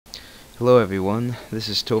Hello everyone, this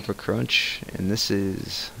is Topher Crunch, and this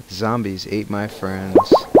is Zombies Ate My Friends.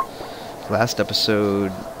 Last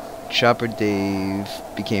episode, Chopper Dave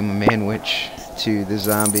became a man-witch to the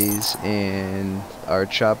zombies, and our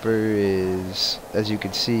Chopper is, as you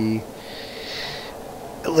can see,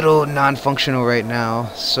 a little non-functional right now.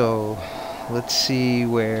 So let's see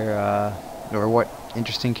where, or what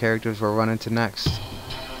interesting characters we'll run into next.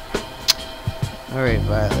 Alright,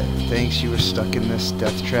 Violet, thanks you were stuck in this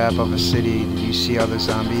death trap of a city. Did you see other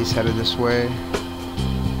zombies headed this way?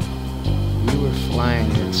 You were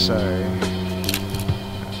flying it, sorry.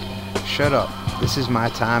 Shut up. This is my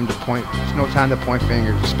time to point. There's no time to point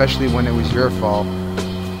fingers, especially when it was your fault.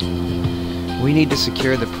 We need to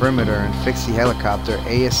secure the perimeter and fix the helicopter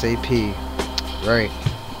ASAP. Right.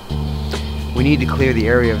 We need to clear the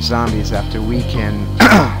area of zombies after we can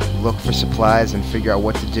look for supplies and figure out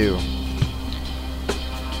what to do.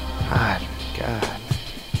 God.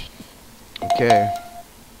 Okay.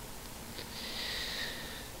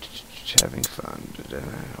 Just having fun.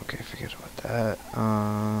 Okay, forget about that.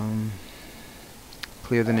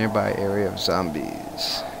 Clear the nearby area of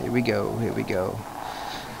zombies. Here we go.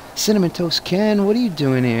 Cinnamon Toast Ken, what are you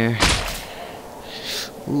doing here?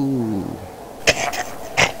 Ooh.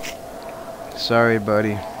 Sorry,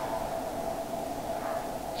 buddy.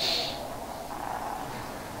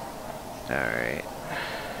 Alright.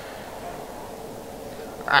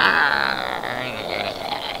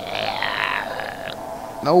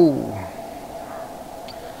 No.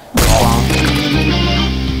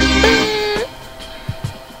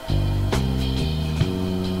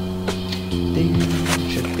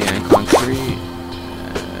 Check the iron concrete.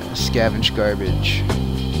 Scavenge garbage.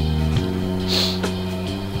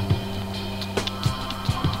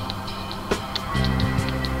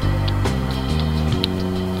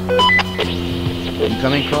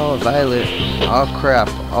 Incoming call, Violet. Oh crap,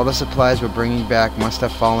 all the supplies we're bringing back must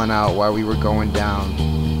have fallen out while we were going down.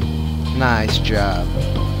 Nice job.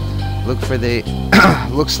 Looks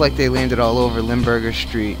like they landed all over Limburger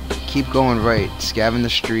Street. Keep going right, scavenge the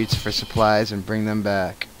streets for supplies and bring them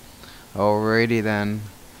back. Alrighty then.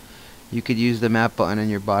 You could use the map button in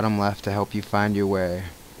your bottom left to help you find your way.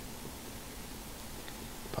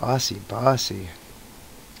 Bossy.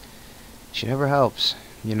 She never helps,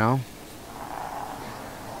 you know?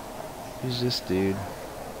 Who's this dude?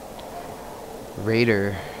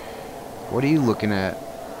 Raider. What are you looking at?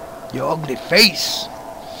 Your ugly face!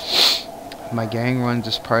 My gang runs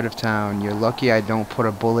this part of town. You're lucky I don't put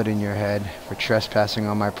a bullet in your head for trespassing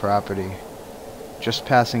on my property. Just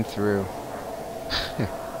passing through.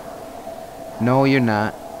 No, you're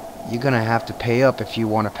not. You're gonna have to pay up if you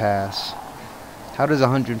want to pass. How does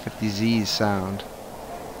 150 Z's sound?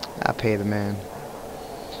 I'll pay the man.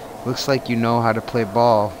 Looks like you know how to play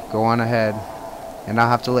ball. Go on ahead. And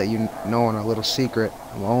I'll have to let you know in a little secret.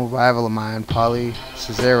 A lone rival of mine, Polly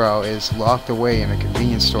Cesaro, is locked away in a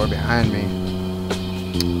convenience store behind me.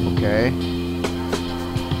 Okay.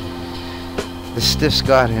 The stiff's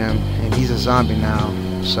got him, and he's a zombie now.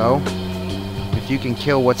 So, if you can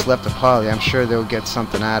kill what's left of Polly, I'm sure they'll get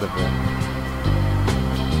something out of it.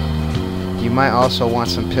 You might also want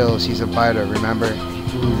some pills. He's a biter, remember?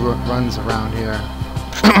 Who runs around here.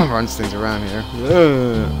 Runs things around here.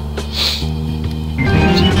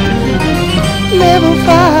 Level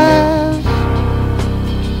 5.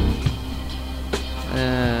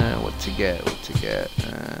 What to get?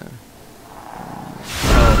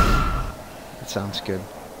 Oh, that sounds good.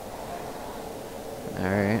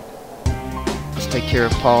 Alright. Let's take care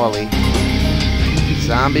of Polly.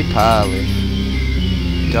 Zombie Polly.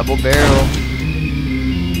 Double barrel.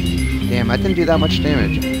 Damn, that didn't do that much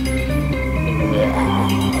damage.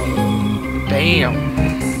 Bam!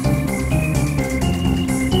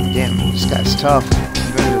 Damn, this guy's tough.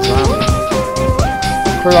 Compared to the zombie.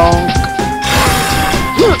 Plonk.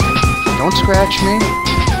 Don't scratch me.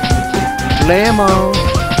 Blammo.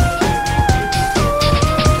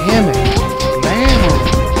 Damn it. Blammo.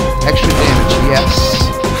 Extra damage, yes.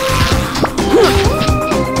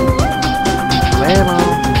 Blammo.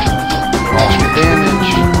 Extra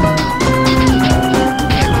damage.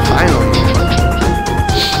 And finally.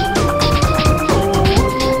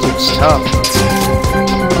 It's tough.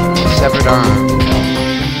 Severed arm.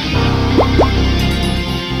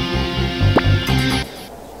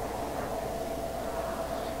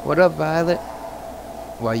 What up, Violet?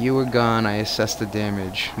 While you were gone, I assessed the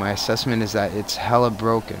damage. My assessment is that it's hella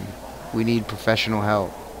broken. We need professional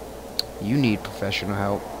help. You need professional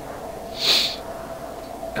help.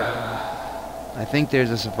 I think there's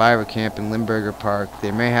a survivor camp in Limburger Park.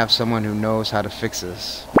 They may have someone who knows how to fix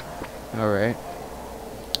this. Alright.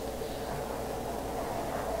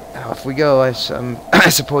 Off we go. I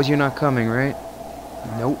suppose you're not coming, right?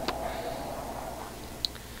 Nope.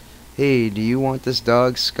 Hey, do you want this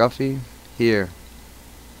dog, Scuffy? Here.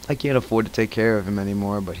 I can't afford to take care of him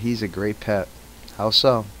anymore, but he's a great pet. How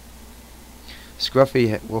so?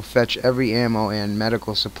 Scruffy will fetch every ammo and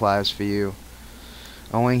medical supplies for you.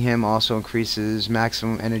 Owning him also increases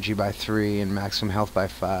maximum energy by 3 and maximum health by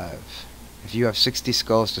 5. If you have 60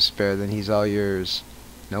 skulls to spare, then he's all yours.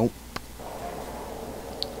 Nope.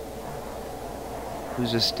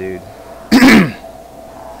 Who's this dude?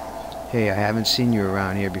 Hey, I haven't seen you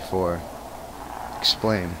around here before.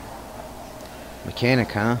 Explain.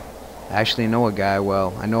 Mechanic, huh? I actually know a guy.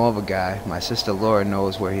 Well, I know of a guy. My sister Laura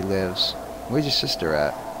knows where he lives. Where's your sister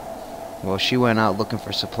at? Well, she went out looking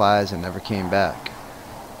for supplies and never came back.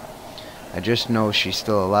 I just know she's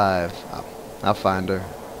still alive. I'll find her.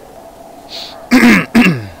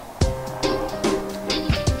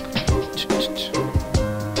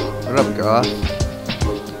 What up,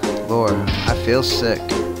 Goth? Laura, I feel sick.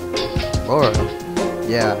 Laura?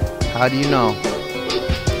 Yeah, how do you know?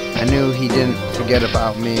 I knew he didn't forget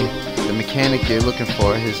about me. The mechanic you're looking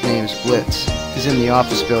for, his name's Blitz. He's in the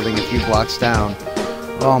office building a few blocks down.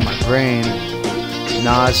 Oh, my brain.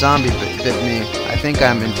 Nah, a zombie bit me. I think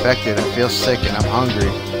I'm infected. I feel sick and I'm hungry.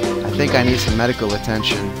 I think I need some medical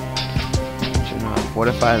attention. You know, what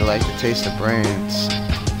if I like the taste of brains?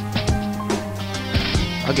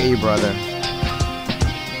 I'll get you, brother.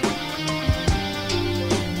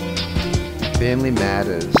 Family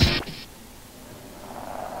matters.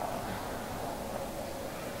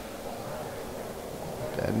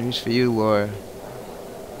 Bad news for you, Laura.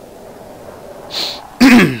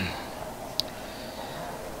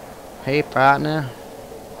 Hey, partner.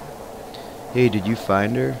 Hey, did you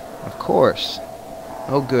find her? Of course.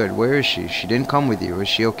 Oh, good. Where is she? She didn't come with you. Is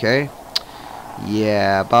she okay?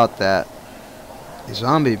 Yeah, about that. A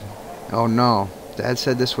zombie. Oh, no. Dad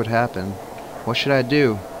said this would happen. What should I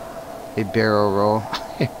do? A barrel roll.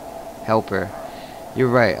 Help her. You're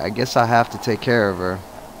right. I guess I'll have to take care of her.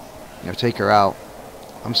 You know, take her out.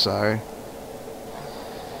 I'm sorry.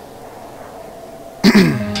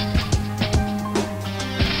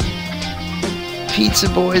 Pizza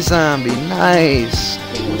boy zombie. Nice.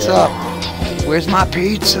 What's up? Where's my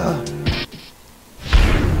pizza?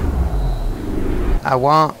 I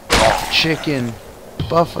want chicken.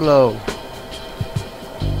 Buffalo.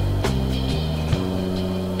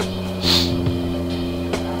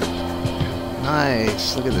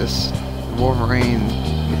 Nice. Look at this Wolverine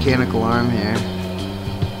mechanical arm here.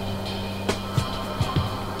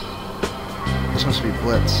 This must be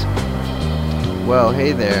Blitz. Well,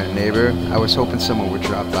 hey there, neighbor. I was hoping someone would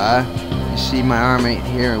drop by. You see, my arm ain't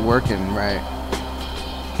here working right.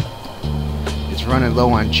 It's running low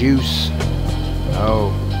on juice.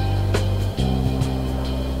 Oh.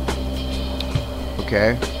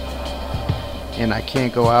 Okay. And I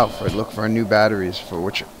can't go out for look for new batteries for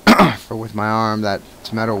which for with my arm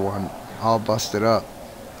that's metal one all busted up.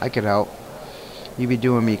 I could help. You be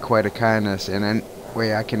doing me quite a kindness, and any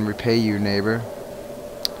way I can repay you, neighbor.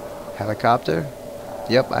 Helicopter?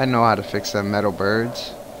 Yep, I know how to fix them metal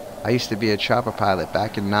birds. I used to be a chopper pilot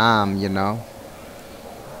back in Nam, you know.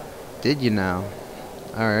 Did you know?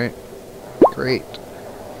 Alright. Great.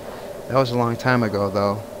 That was a long time ago,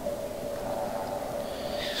 though.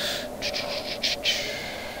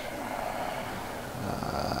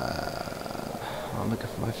 I'm looking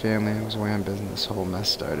for my family. I was away on business. This whole mess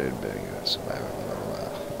started.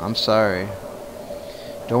 I'm sorry.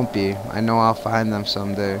 Don't be. I know I'll find them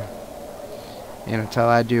someday. And until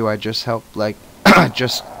I do, I just help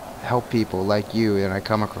just help people like you and I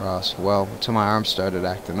come across. Well, until my arm started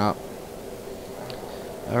acting up.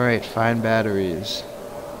 Alright, find batteries.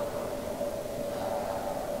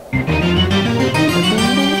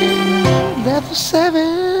 Level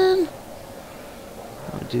 7!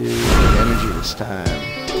 I'll do energy this time.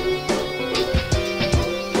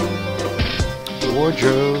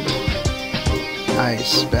 Wardrobe.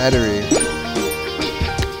 Nice. Battery.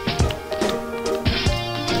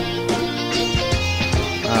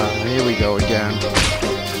 Here we go again.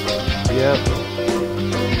 Yep.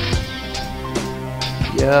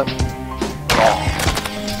 Yep.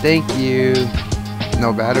 Thank you.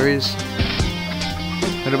 No batteries?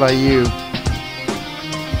 What about you?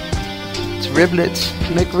 It's riblets.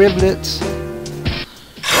 McRiblets.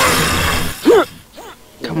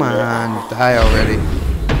 Come on, die already.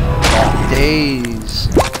 Days.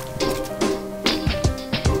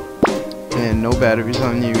 And no batteries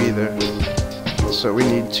on you either. So we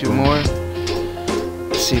need 2 more.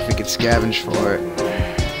 Let's see if we can scavenge for it.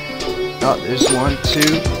 Oh, there's 1, 2,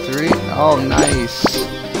 3. Oh, nice.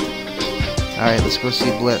 Alright, let's go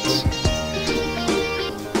see Blitz.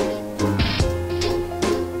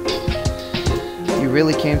 You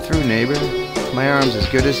really came through, neighbor. My arm's as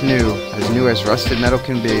good as new as rusted metal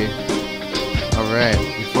can be. Alright,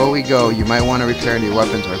 before we go, you might want to repair any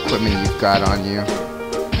weapons or equipment you've got on you.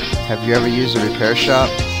 Have you ever used a repair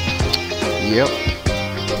shop? Yep.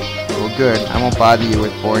 Well, good. I won't bother you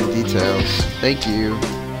with boring details. Thank you.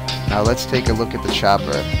 Now let's take a look at the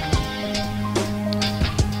chopper.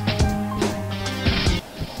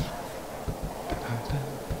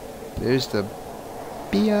 There's the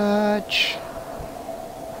biatch.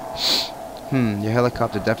 Your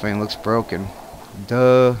helicopter definitely looks broken.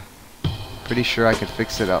 Duh. Pretty sure I could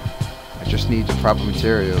fix it up. I just need the proper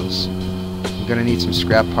materials. I'm gonna need some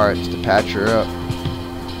scrap parts to patch her up.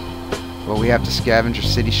 Well, we have to scavenge the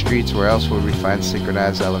city streets. Where else would we find a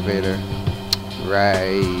synchronized elevator?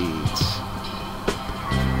 Right.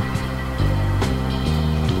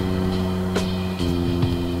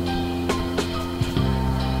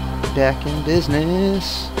 Back in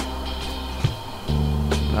business.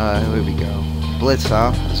 Here we go. Blitz,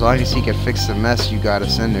 huh? As long as he can fix the mess you got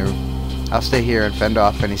us into. I'll stay here and fend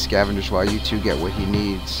off any scavengers while you two get what he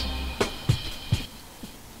needs.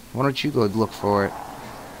 Why don't you go look for it?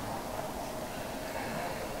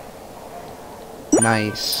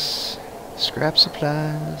 Nice. Scrap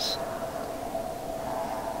supplies.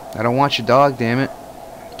 I don't want your dog, damn it.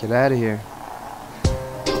 Get out of here.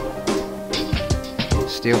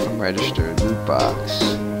 Steal from register. Loot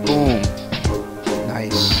box. Boom.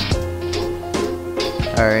 Nice.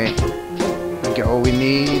 Alright. We got what we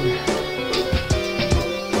need.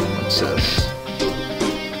 What's this?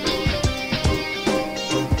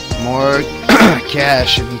 More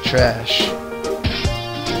cash in the trash.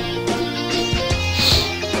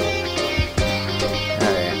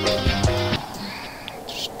 Alright.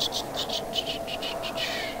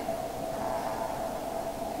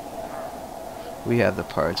 We have the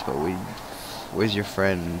parts, but where's your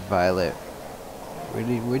friend Violet?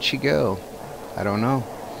 Where'd she go? I don't know.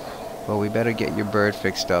 Well, we better get your bird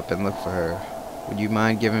fixed up and look for her. Would you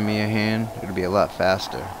mind giving me a hand? It'll be a lot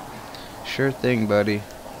faster. Sure thing, buddy.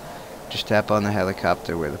 Just tap on the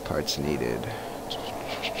helicopter where the part's needed.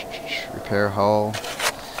 Repair hull.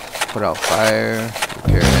 Put out fire.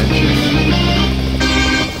 Repair engine.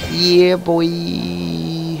 Yeah, boy.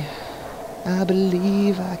 I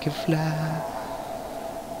believe I can fly.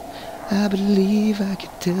 I believe I can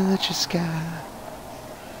touch the sky.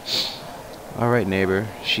 Alright, neighbor.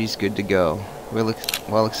 She's good to go.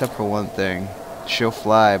 Well, except for one thing. She'll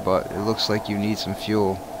fly, but it looks like you need some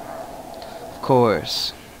fuel. Of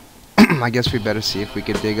course. I guess we better see if we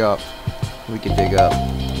can dig up. We can dig up.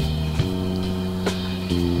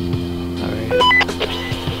 Alright.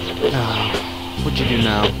 What'd you do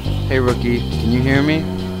now? Hey, rookie. Can you hear me?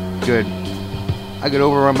 Good. I got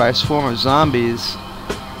overrun by a swarm of zombies.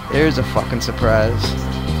 There's a fucking surprise.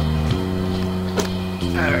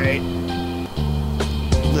 Alright.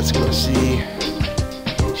 Let's go see.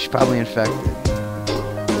 She's probably infected.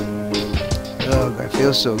 Ugh, I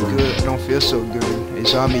feel so good. I don't feel so good. A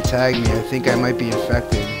zombie tagged me. I think I might be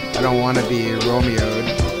infected. I don't want to be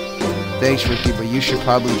Romeo'd. Thanks, Ricky, but you should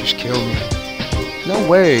probably just kill me. No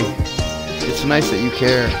way. It's nice that you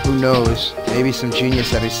care. Who knows? Maybe some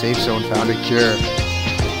genius at a safe zone found a cure.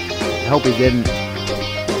 I hope he didn't.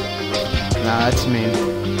 Nah, that's me.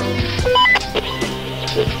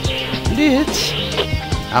 Blitz.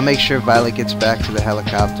 I'll make sure Violet gets back to the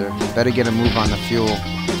helicopter. Better get a move on the fuel.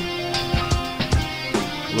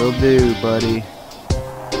 Will do, buddy.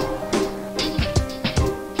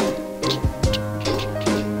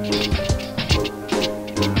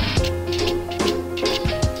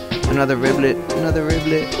 Another riblet. Another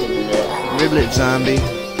riblet. Riblet zombie.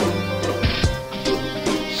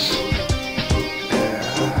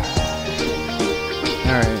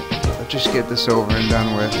 Alright, let's just get this over and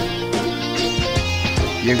done with.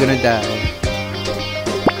 You're gonna die.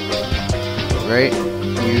 Right?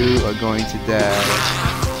 You are going to die.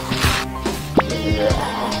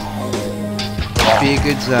 Be a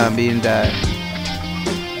good zombie and die.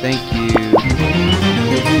 Thank you.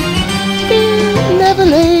 Never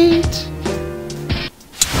late.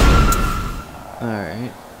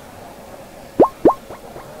 Alright.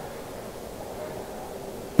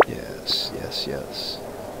 Yes, yes, yes.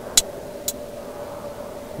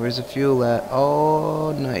 Where's the fuel at?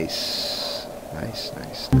 Oh, nice. Nice,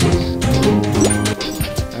 nice, nice.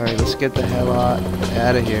 Alright, let's get the hell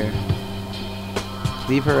out of here.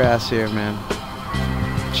 Leave her ass here, man.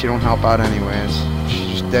 She don't help out anyways.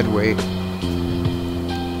 She's just dead weight.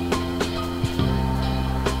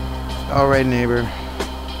 Alright, neighbor.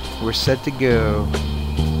 We're set to go.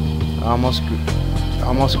 Almost,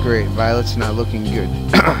 almost great. Violet's not looking good.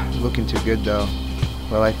 Looking too good though.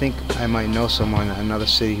 Well, I think I might know someone in another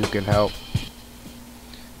city who can help.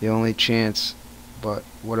 The only chance, but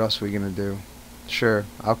what else are we gonna do? Sure,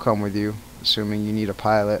 I'll come with you, assuming you need a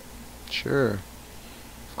pilot. Sure.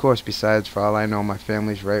 Of course, besides, for all I know, my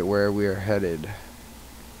family's right where we are headed.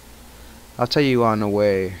 I'll tell you on the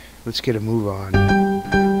way. Let's get a move on.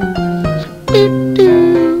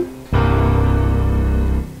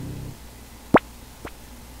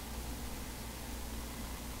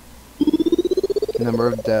 Number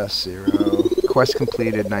of deaths, 0. Quest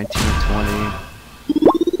completed, 19 of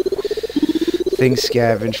 20. Things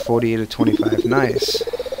scavenged, 48 of 25. Nice.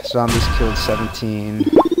 Zombies killed, 17.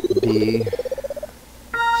 B.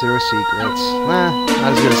 0 secrets. Not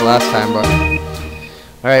as good as last time, but...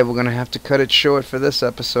 Alright, we're gonna have to cut it short for this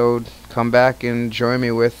episode. Come back and join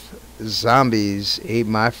me with Zombies Ate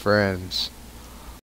My Friends.